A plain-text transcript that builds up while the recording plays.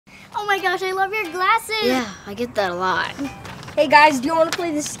Oh my gosh, I love your glasses. Yeah, I get that a lot. Hey guys, do you want to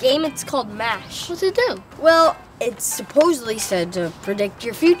play this game? It's called MASH. What's it do? Well, it's supposedly said to predict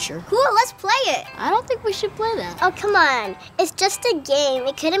your future. Cool, let's play it. I don't think we should play that. Oh, come on. It's just a game.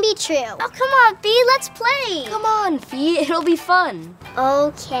 It couldn't be true. Oh, come on, Fee, let's play. Come on, Fee, it'll be fun.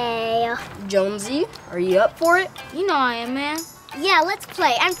 Okay. Jonesy, are you up for it? You know I am, man. Yeah, let's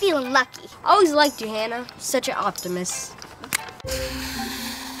play. I'm feeling lucky. I always liked you, Hannah. Such an optimist.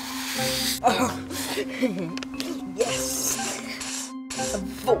 Oh. Yes. A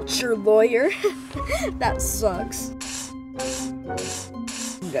vulture lawyer. That sucks.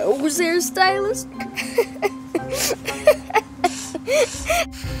 Nose hairstylist.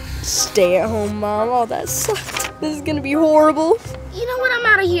 Stay-at-home mom. Oh, that sucks. This is gonna be horrible. You know what? I'm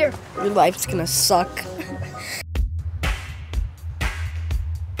out of here. Your life's gonna suck.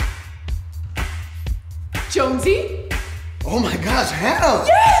 Jonesy? Oh my gosh, Hannah!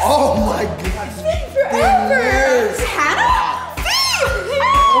 Yes! Oh my gosh! It's been forever! Yes. Hannah?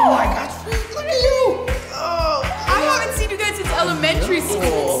 Oh my gosh, look at you! Oh, I haven't seen you guys since elementary school. It's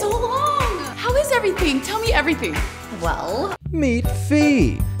been so long. How is everything? Tell me everything. Well, Meet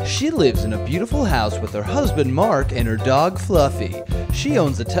Fee. She lives in a beautiful house with her husband Mark and her dog Fluffy. She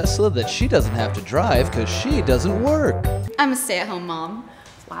owns a Tesla that she doesn't have to drive because she doesn't work. I'm a stay-at-home mom.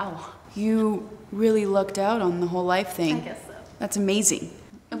 Wow. You really lucked out on the whole life thing. I guess so. That's amazing.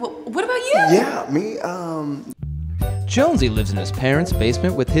 What about you? yeah, me, Jonesy lives in his parents'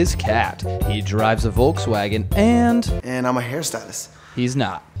 basement with his cat. He drives a Volkswagen and and I'm a hairstylist. he's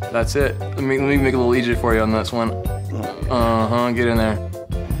not. That's it. Let me make it a little easier for you on this one. Get in there.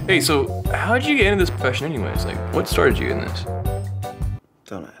 Hey, so how'd you get into this profession anyways? Like, what started you in this?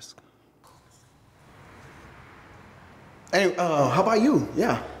 Don't ask. Anyway, how about you?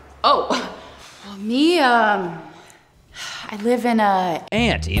 Yeah. Oh, well, me, I live in a...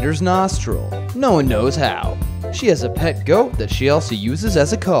 Anteater's nostril. No one knows how. She has a pet goat that she also uses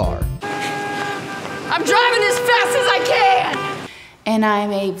as a car. I'm driving as fast as I can! And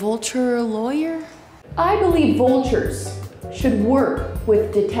I'm a vulture lawyer? I believe vultures should work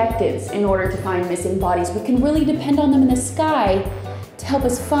with detectives in order to find missing bodies. We can really depend on them in the sky to help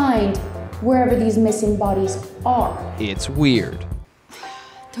us find wherever these missing bodies are. It's weird.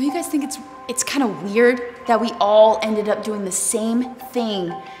 Don't you guys think it's kind of weird that we all ended up doing the same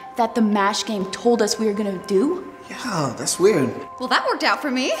thing that the MASH game told us we were gonna do? Yeah, that's weird. Well, that worked out for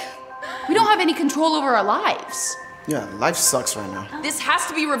me. We don't have any control over our lives. Yeah, life sucks right now. This has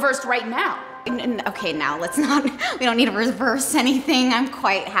to be reversed right now. Okay, now let's not, we don't need to reverse anything. I'm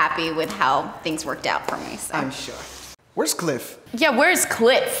quite happy with how things worked out for me, so. I'm sure. Where's Cliff? Yeah, where's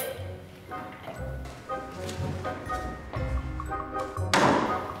Cliff?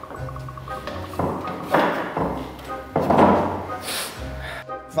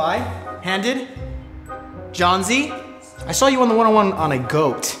 Vi? Handed? Johnsy? I saw you on the 101 on a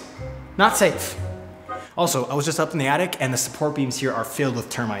goat. Not safe. Also, I was just up in the attic and the support beams here are filled with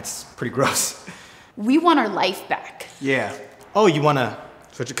termites. Pretty gross. We want our life back. Yeah. Oh, you wanna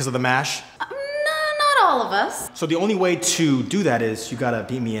switch it because of the MASH? No, not all of us. So the only way to do that is you gotta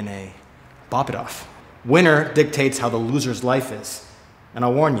beat me in a bop it off. Winner dictates how the loser's life is. And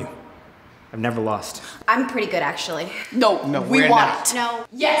I'll warn you, I've never lost. I'm pretty good, actually. No, we we're want not. it. No.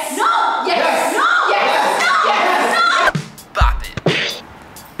 Yes. No! Yes. No! Yes. No! Yes. Bop it.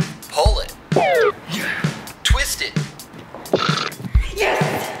 Pull it. Twist it. Yes.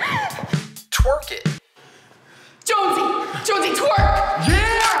 Twerk it. Jonesy, twerk!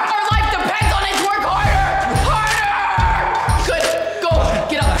 Yeah! Our life depends on it. Twerk harder! Good. Go.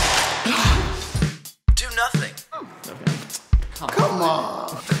 Get up. Do nothing. Come on.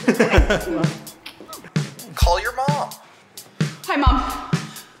 Call your mom. Hi, Mom.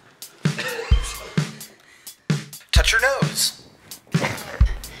 Touch your nose.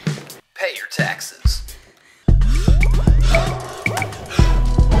 Pay your taxes.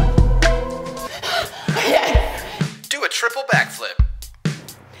 Do a triple backflip.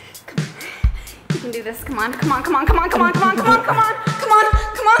 You can do this. Come on, come on, come on, come on, come on, come on, come on, come on, come on,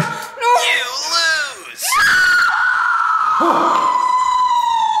 come on. No! You lose.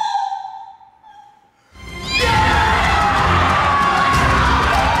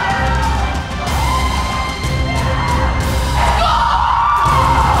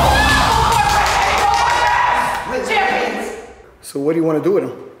 So what do you want to do with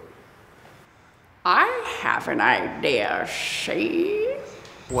him? I have an idea, see?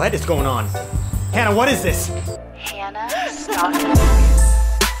 What is going on? Hannah, what is this? Hannah, stop.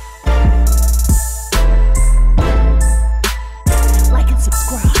 Like and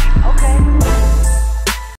subscribe. Okay.